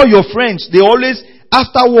 All your friends, they always,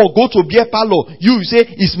 after work, go to beer parlor. You say,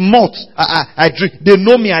 it's malt. I drink. They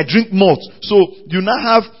know me, I drink malt. So, you now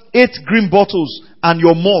have 8 green bottles and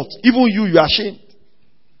your malt. Even you are ashamed.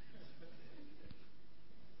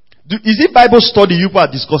 Is it Bible study you are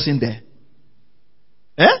discussing there?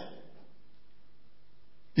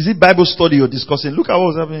 Is it Bible study you're discussing? Look at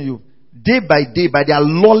what was happening to you. Day by day, by their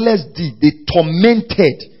lawless deed, they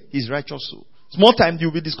tormented his righteous soul. Small time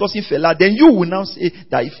you'll be discussing Fela, then you will now say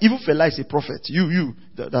that if even Fela is a prophet,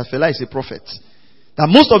 that Fela is a prophet. That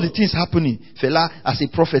most of the things happening, Fela as a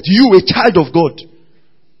prophet, you a child of God.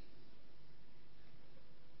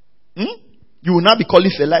 You will now be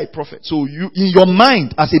calling Fela a prophet. So you, in your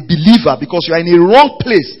mind as a believer, because you are in a wrong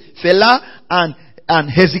place, Fela and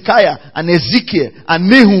Hezekiah and Ezekiel and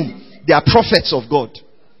Nahum, they are prophets of God.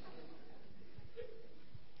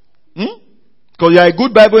 Because you are a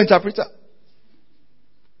good Bible interpreter.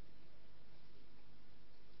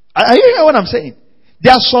 Are you hearing what I'm saying?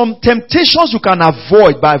 There are some temptations you can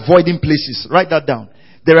avoid by avoiding places. Write that down.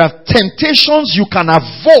 There are temptations you can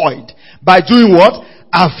avoid by doing what?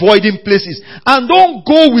 Avoiding places. And don't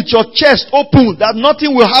go with your chest open that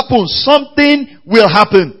nothing will happen. Something will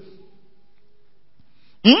happen.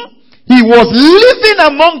 He was living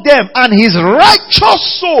among them and his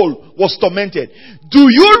righteous soul was tormented. Do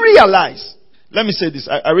you realize? Let me say this.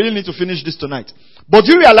 I really need to finish this tonight. But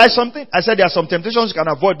do you realize something? I said there are some temptations you can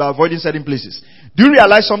avoid by avoiding certain places. Do you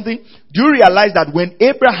realize something? Do you realize that when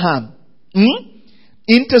Abraham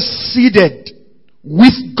interceded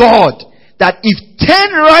with God, that if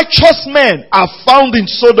 10 righteous men are found in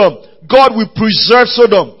Sodom, God will preserve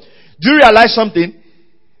Sodom. Do you realize something?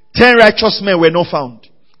 10 righteous men were not found.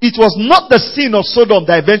 It was not the sin of Sodom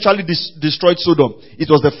that eventually destroyed Sodom. It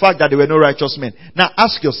was the fact that there were no righteous men. Now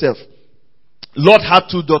ask yourself. Lot had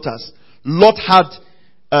 2 daughters. Lot had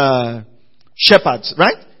shepherds,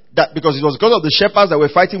 right? That because it was because of the shepherds that were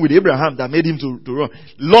fighting with Abraham that made him to run.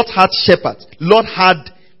 Lot had shepherds. Lot had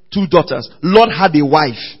 2 daughters. Lot had a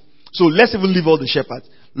wife. So let's even leave all the shepherds.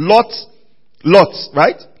 Lot,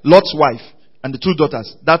 right? Lot's wife and the 2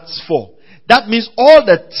 daughters. That's 4. That means all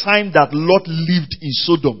the time that Lot lived in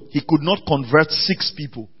Sodom, he could not convert 6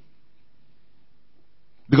 people.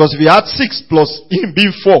 Because if he had 6 plus him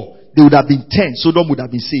being 4, they would have been 10. Sodom would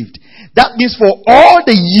have been saved. That means for all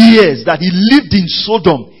the years that he lived in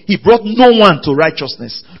Sodom, he brought no one to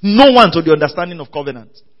righteousness. No one to the understanding of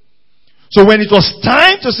covenant. So when it was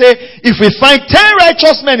time to say, if we find 10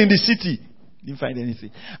 righteous men in the city, didn't find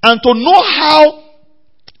anything. And to know how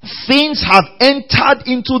things have entered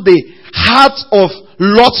into the heart of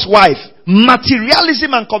Lot's wife,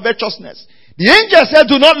 materialism and covetousness. The angel said,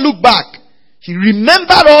 do not look back. He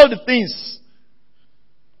remembered all the things.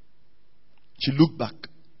 She looked back.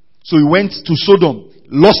 So he went to Sodom,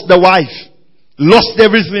 lost the wife, lost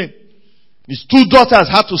everything. His 2 daughters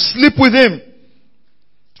had to sleep with him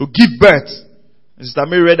to give birth. Sister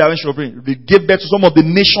Mary read that when she was praying. They gave birth to some of the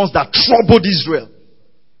nations that troubled Israel.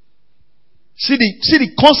 See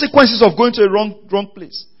the consequences of going to a wrong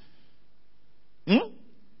place.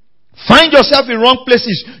 Find yourself in wrong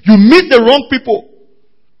places. You meet the wrong people.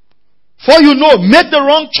 For you know, make the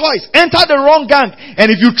wrong choice. Enter the wrong gang.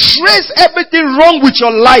 And if you trace everything wrong with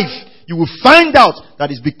your life, you will find out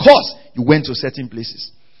that it's because you went to certain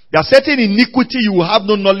places. There are certain iniquity you will have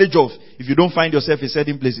no knowledge of if you don't find yourself in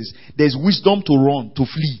certain places. There's wisdom to run, to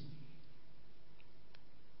flee.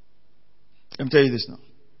 Let me tell you this now.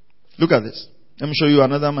 Look at this. Let me show you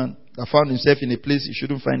another man that found himself in a place he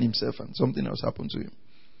shouldn't find himself and something else happened to him.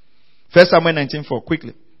 1 Samuel 19:4,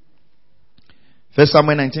 quickly. 1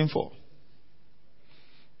 Samuel 19:4.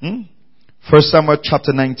 1 Samuel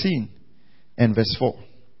chapter 19 and verse 4.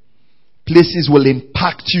 Places will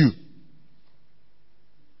impact you.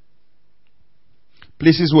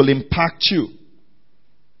 Places will impact you.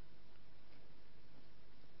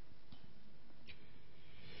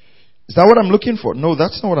 Is that what I'm looking for? No,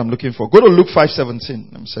 that's not what I'm looking for. Go to Luke 5:17.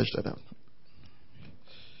 Let me search that out.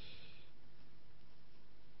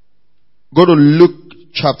 Go to Luke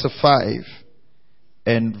chapter 5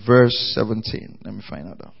 and verse 17. Let me find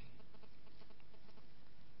out.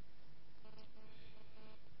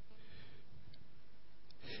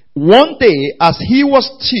 One day, as he was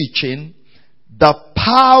teaching, one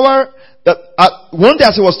day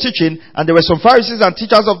as he was teaching, and there were some Pharisees and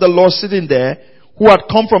teachers of the law sitting there, who had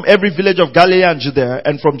come from every village of Galilee and Judea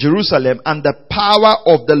and from Jerusalem, and the power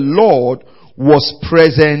of the Lord was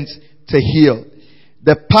present to heal.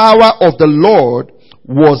 The power of the Lord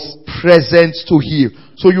was present to heal.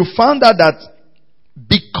 So you found out that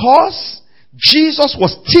because Jesus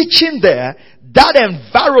was teaching there, that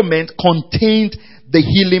environment contained the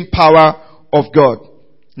healing power of God.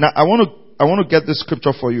 Now I want to get this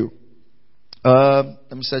scripture for you.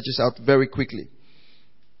 Let me search this out very quickly.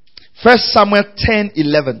 1 Samuel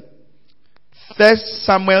 10:11. 1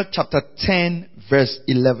 Samuel chapter 10 verse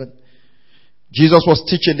 11. Jesus was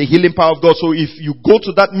teaching the healing power of God. So if you go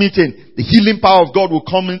to that meeting, the healing power of God will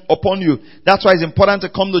come upon you. That's why it's important to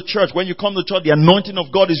come to church. When you come to church, the anointing of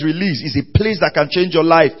God is released. It's a place that can change your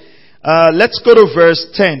life. Let's go to verse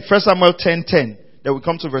 10. 1 Samuel 10:10. Then we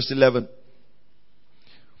come to verse 11.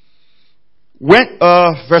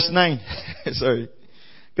 Verse 9. Sorry.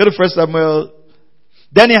 Go to 1 Samuel.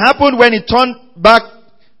 Then it happened when he turned back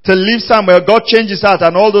to leave Samuel, God changed his heart,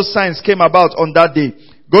 and all those signs came about on that day.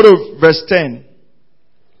 Go to verse 10.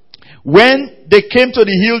 When they came to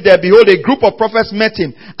the hill there, behold, a group of prophets met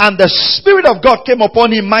him, and the Spirit of God came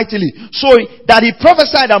upon him mightily, so that he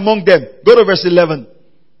prophesied among them. Go to verse 11.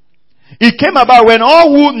 It came about when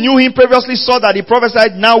all who knew him previously saw that he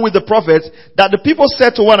prophesied now with the prophets, that the people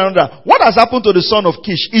said to one another, what has happened to the son of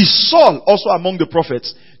Kish? Is Saul also among the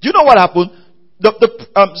prophets? Do you know what happened?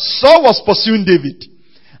 Saul was pursuing David,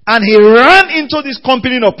 and he ran into this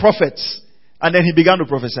company of prophets, and then he began to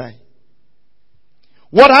prophesy.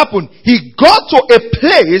 What happened? He got to a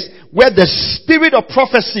place where the spirit of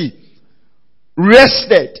prophecy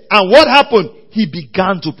rested, and what happened? He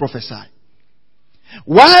began to prophesy.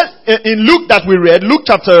 While in Luke that we read, Luke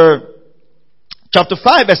chapter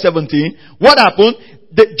 5 verse 17, what happened?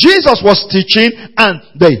 Jesus was teaching, and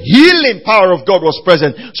the healing power of God was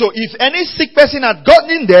present. So if any sick person had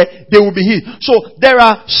gotten in there, they will be healed. So there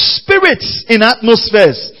are spirits in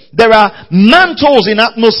atmospheres. There are mantles in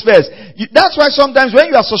atmospheres. That's why sometimes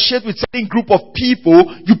when you associate with certain group of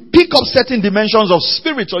people, you pick up certain dimensions of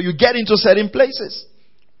spirits, or you get into certain places.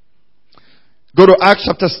 Go to Acts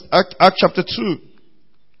chapter 2.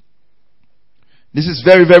 This is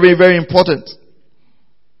very, very, very important.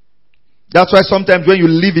 That's why sometimes when you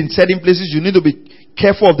live in certain places, you need to be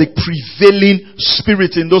careful of the prevailing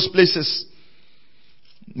spirit in those places.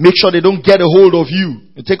 Make sure they don't get a hold of you.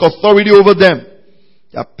 You take authority over them.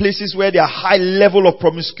 There are places where there are high level of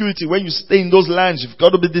promiscuity. When you stay in those lands, you've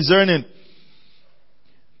got to be discerning.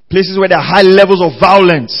 Places where there are high levels of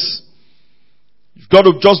violence. You've got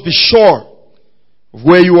to just be sure of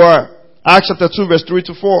where you are. Acts chapter 2 verse 3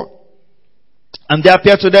 to 4. And there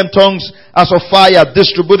appeared to them tongues as of fire,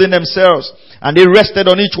 distributing themselves. And they rested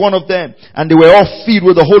on each one of them. And they were all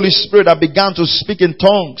filled with the Holy Spirit, and began to speak in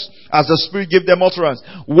tongues as the Spirit gave them utterance.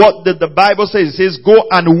 What did the Bible say? It says, go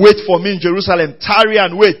and wait for me in Jerusalem. Tarry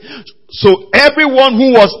and wait. So everyone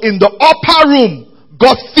who was in the upper room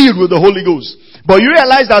got filled with the Holy Ghost. But you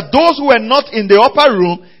realize that those who were not in the upper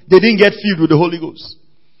room, they didn't get filled with the Holy Ghost.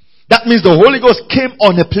 That means the Holy Ghost came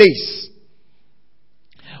on a place.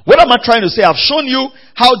 What am I trying to say? I've shown you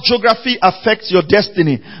how geography affects your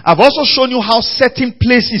destiny. I've also shown you how certain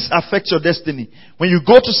places affect your destiny. When you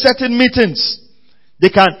go to certain meetings, they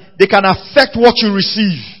can affect what you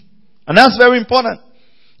receive. And that's very important.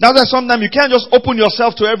 That's why sometimes you can't just open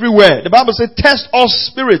yourself to everywhere. The Bible says, test all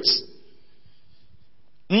spirits.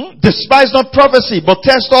 Despise not prophecy, but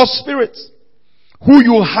test all spirits. Who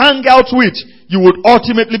you hang out with, you would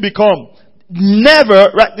ultimately become.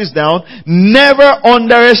 Never, write this down, never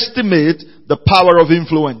underestimate the power of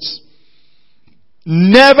influence.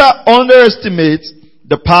 Never underestimate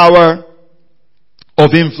the power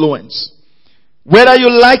of influence. Whether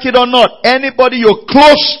you like it or not, anybody you're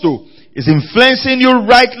close to is influencing you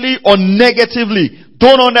rightly or negatively.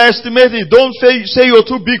 Don't underestimate it. Don't say you're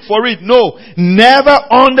too big for it. No. Never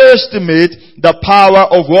underestimate the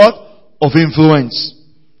power of what? of influence.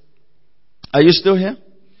 Are you still here?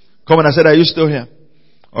 Come on, I said, are you still here?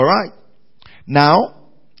 Alright. Now,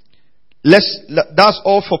 that's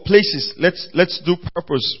all for places. Let's do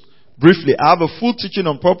purpose briefly. I have a full teaching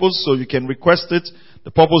on purpose, so you can request it.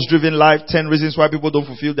 The purpose-driven life, 10 reasons why people don't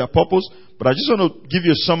fulfill their purpose. But I just want to give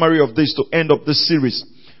you a summary of this to end up this series.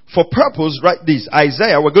 For purpose, write this.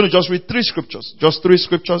 Isaiah, we're going to just read 3 scriptures. Just 3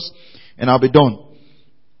 scriptures, and I'll be done.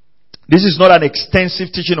 This is not an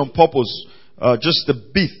extensive teaching on purpose. Just a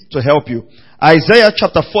bit to help you. Isaiah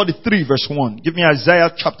chapter 43 verse 1. Give me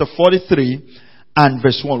Isaiah chapter 43 and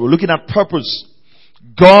verse 1. We're looking at purpose.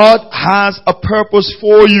 God has a purpose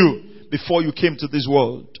for you before you came to this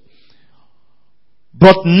world.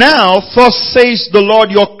 But now, thus says the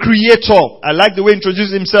Lord your Creator. I like the way he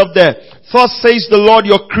introduces himself there. Thus says the Lord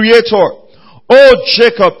your Creator. O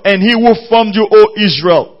Jacob, and he who formed you, O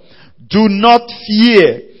Israel. Do not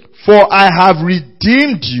fear, for I have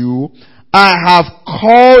redeemed you. I have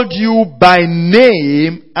called you by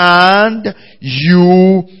name, and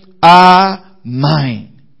you are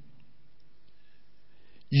mine.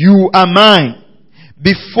 You are mine.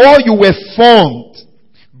 Before you were formed,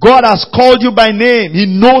 God has called you by name. He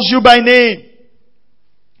knows you by name.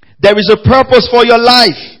 There is a purpose for your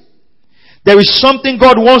life. There is something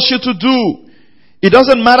God wants you to do. It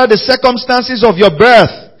doesn't matter the circumstances of your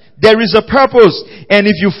birth. There is a purpose. And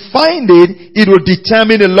if you find it, it will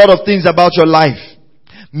determine a lot of things about your life.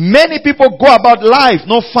 Many people go about life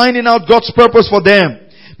not finding out God's purpose for them.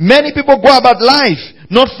 Many people go about life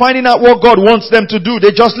not finding out what God wants them to do.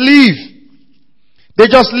 They just leave. They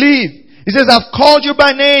just leave. He says, I've called you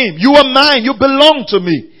by name. You are mine. You belong to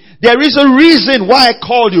me. There is a reason why I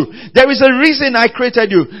called you. There is a reason I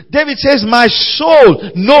created you. David says, my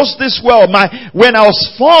soul knows this well. When I was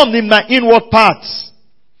formed in my inward parts.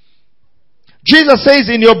 Jesus says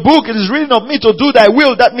in your book, it is written of me to do thy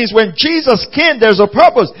will. That means when Jesus came, there's a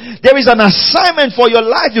purpose. There is an assignment for your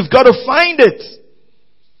life. You've got to find it.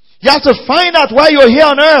 You have to find out why you're here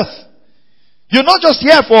on earth. You're not just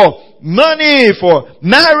here for money, for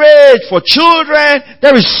marriage, for children.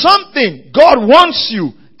 There is something God wants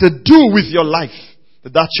you to do with your life.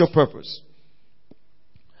 That's your purpose.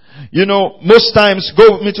 You know, most times,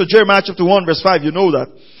 go with me to Jeremiah chapter 1 verse 5. You know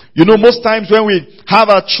that. You know, most times when we have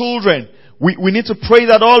our children, we need to pray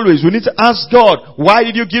that always. We need to ask God, why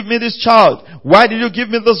did you give me this child? Why did you give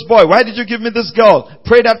me this boy? Why did you give me this girl?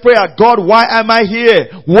 Pray that prayer. God, why am I here?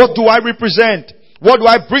 What do I represent? What do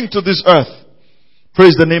I bring to this earth?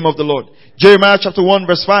 Praise the name of the Lord. Jeremiah chapter 1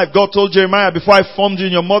 verse 5. God told Jeremiah, before I formed you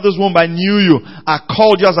in your mother's womb, I knew you. I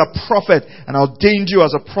called you as a prophet and I ordained you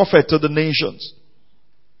as a prophet to the nations.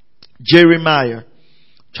 Jeremiah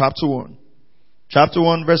chapter 1. Chapter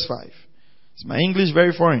 1 verse 5. Is my English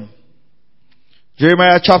very foreign?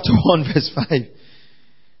 Jeremiah chapter 1 verse 5.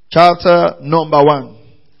 Chapter number 1.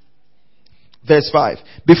 Verse 5.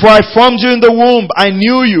 Before I formed you in the womb, I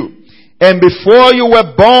knew you. And before you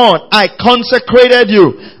were born, I consecrated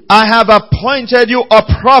you. I have appointed you a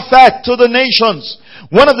prophet to the nations.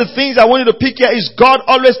 One of the things I want you to pick here is God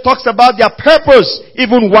always talks about their purpose,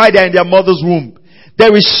 even while they're in their mother's womb.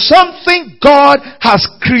 There is something God has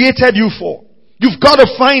created you for. You've got to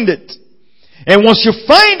find it. And once you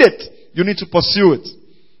find it, you need to pursue it.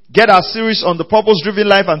 Get our series on the purpose-driven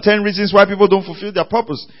life and 10 reasons why people don't fulfill their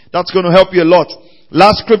purpose. That's going to help you a lot.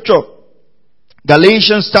 Last scripture.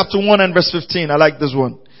 Galatians chapter 1 and verse 15. I like this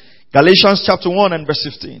one. Galatians chapter 1 and verse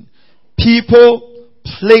 15. People,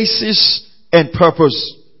 places, and purpose.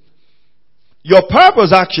 Your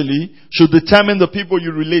purpose actually should determine the people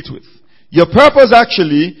you relate with. Your purpose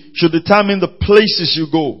actually should determine the places you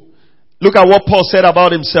go. Look at what Paul said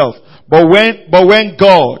about himself. But when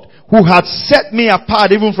God, who had set me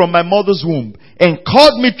apart even from my mother's womb and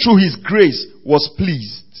called me through his grace, was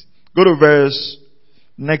pleased. Go to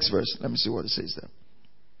next verse. Let me see what it says there.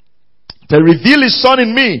 To reveal his son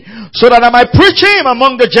in me, so that I might preach him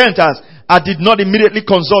among the Gentiles. I did not immediately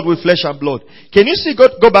consult with flesh and blood. Can you see,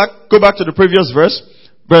 go back to the previous verse,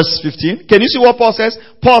 verse 15. Can you see what Paul says?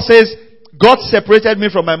 Paul says, God separated me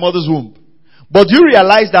from my mother's womb. But do you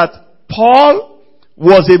realize that Paul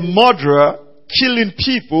was a murderer, killing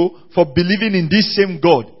people for believing in this same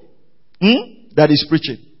God that he's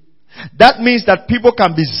preaching? That means that people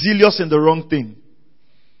can be zealous in the wrong thing.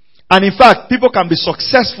 And in fact, people can be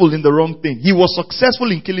successful in the wrong thing. He was successful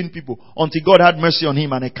in killing people until God had mercy on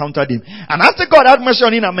him and encountered him. And after God had mercy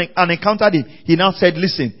on him and encountered him, he now said,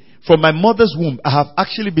 listen, from my mother's womb, I have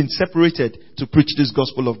actually been separated to preach this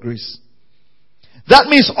gospel of grace. That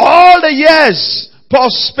means all the years Paul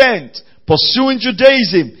spent pursuing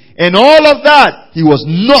Judaism and all of that, he was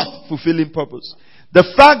not fulfilling purpose. The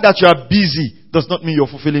fact that you are busy does not mean you're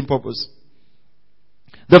fulfilling purpose.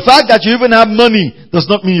 The fact that you even have money does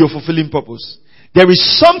not mean you're fulfilling purpose. There is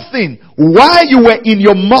something, while you were in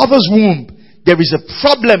your mother's womb, there is a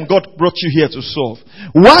problem God brought you here to solve.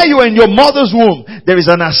 While you were in your mother's womb, there is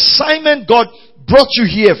an assignment God brought you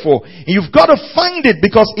here for. And you've got to find it,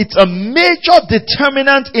 because it's a major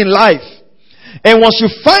determinant in life. And once you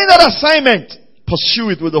find that assignment,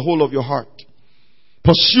 pursue it with the whole of your heart.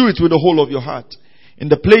 Pursue it with the whole of your heart. In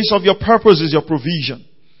the place of your purpose is your provision.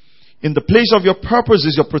 In the place of your purpose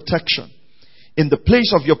is your protection. In the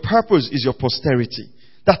place of your purpose is your posterity.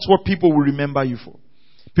 That's what people will remember you for.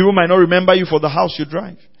 People might not remember you for the house you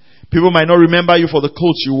drive. People might not remember you for the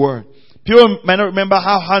clothes you wear. People might not remember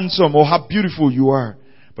how handsome or how beautiful you are.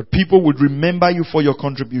 But people would remember you for your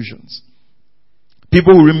contributions.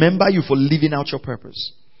 People will remember you for living out your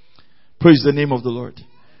purpose. Praise the name of the Lord.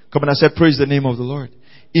 Come on, I said, praise the name of the Lord.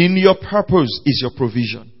 In your purpose is your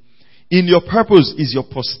provision. In your purpose is your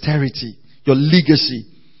posterity, your legacy.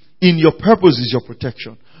 In your purpose is your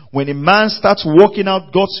protection. When a man starts working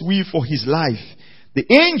out God's will for his life, the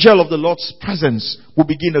angel of the Lord's presence will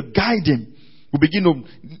begin to guide him. Will begin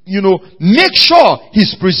to, make sure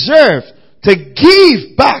he's preserved to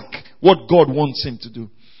give back what God wants him to do.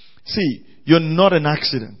 See, you're not an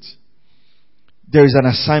accident. There is an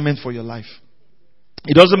assignment for your life.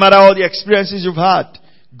 It doesn't matter all the experiences you've had,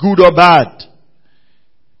 good or bad.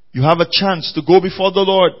 You have a chance to go before the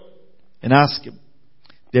Lord and ask Him.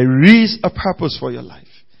 There is a purpose for your life.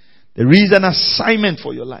 There is an assignment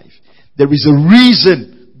for your life. There is a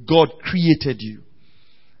reason God created you.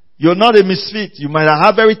 You're not a misfit. You might have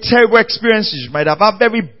had very terrible experiences. You might have had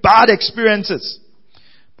very bad experiences.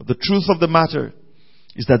 But the truth of the matter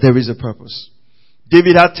is that there is a purpose.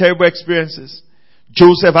 David had terrible experiences.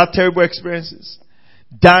 Joseph had terrible experiences.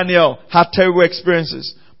 Daniel had terrible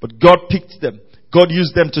experiences. But God picked them. God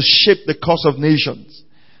used them to shape the course of nations.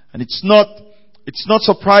 And it's not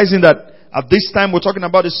surprising that at this time we're talking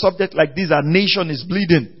about a subject like this. Our nation is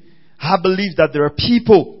bleeding. I believe that there are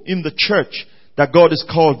people in the church that God is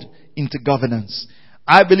called into governance.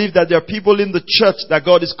 I believe that there are people in the church that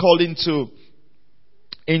God is called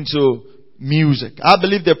into music. I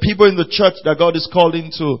believe there are people in the church that God is called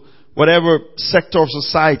into whatever sector of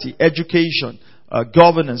society, education,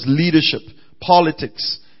 governance, leadership,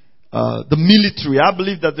 politics, the military. I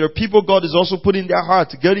believe that there are people God is also putting in their heart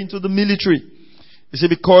to get into the military. You see,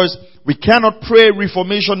 because we cannot pray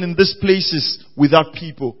reformation in these places without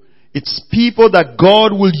people. It's people that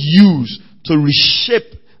God will use to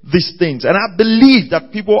reshape these things. And I believe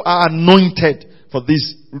that people are anointed for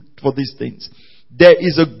these things. There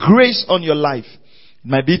is a grace on your life. It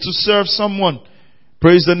might be to serve someone.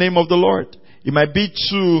 Praise the name of the Lord. It might be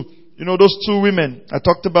to, those two women. I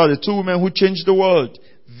talked about it. Two women who changed the world.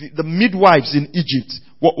 The midwives in Egypt.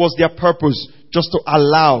 What was their purpose? Just to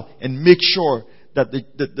allow and make sure that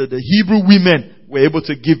the Hebrew women were able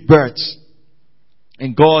to give birth.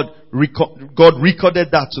 And God recorded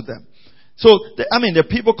that to them. So, there are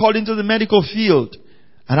people called into the medical field.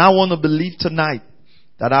 And I want to believe tonight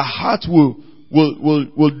that our heart will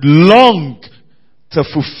long to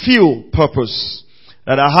fulfill purpose.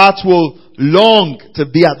 That our heart will long to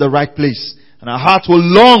be at the right place. And our heart will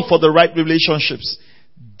long for the right relationships.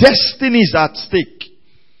 Destiny is at stake.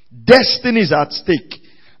 Destiny is at stake.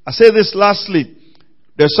 I say this lastly.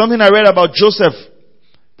 There's something I read about Joseph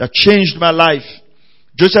that changed my life.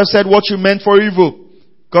 Joseph said, what you meant for evil,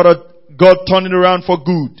 God turned it around for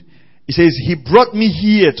good. He says, He brought me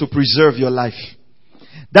here to preserve your life.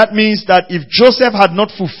 That means that if Joseph had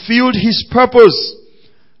not fulfilled his purpose,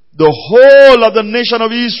 the whole of the nation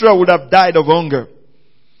of Israel would have died of hunger.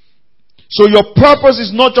 So your purpose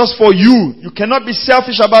is not just for you. You cannot be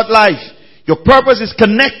selfish about life. Your purpose is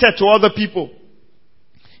connected to other people.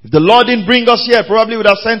 If the Lord didn't bring us here, probably would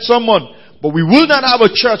have sent someone. But we will not have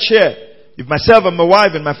a church here if myself and my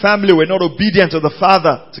wife and my family were not obedient to the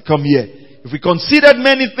Father to come here. If we considered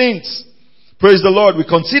many things, praise the Lord, we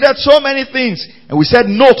considered so many things and we said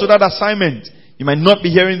no to that assignment, you might not be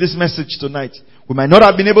hearing this message tonight. We might not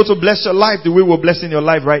have been able to bless your life the way we're blessing your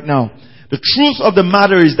life right now. The truth of the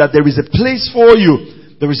matter is that there is a place for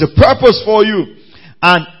you. There is a purpose for you.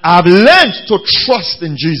 And I've learned to trust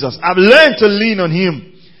in Jesus. I've learned to lean on Him.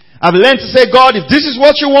 I've learned to say, God, if this is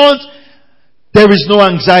what you want, there is no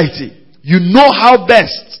anxiety. You know how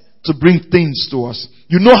best to bring things to us.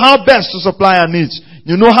 You know how best to supply our needs.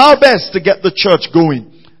 You know how best to get the church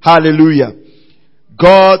going. Hallelujah.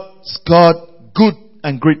 God's got good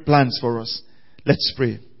and great plans for us. Let's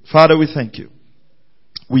pray. Father, we thank you.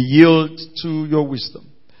 We yield to your wisdom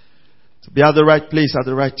to be at the right place at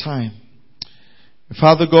the right time.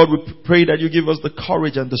 Father God, we pray that you give us the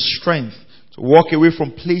courage and the strength to walk away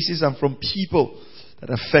from places and from people that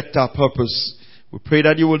affect our purpose. We pray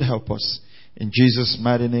that you will help us. In Jesus'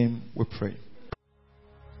 mighty name we pray.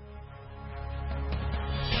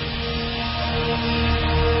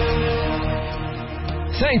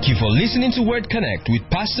 Thank you for listening to Word Connect with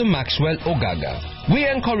Pastor Maxwell Ogaga. We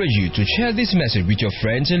encourage you to share this message with your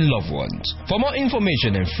friends and loved ones. For more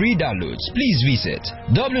information and free downloads, please visit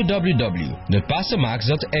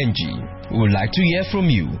www.pastormax.ng. We would like to hear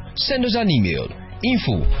from you. Send us an email,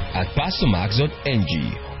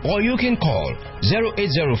 info@pastormax.ng, or you can call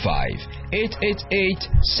 0805 888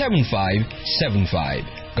 7575.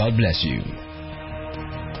 God bless you.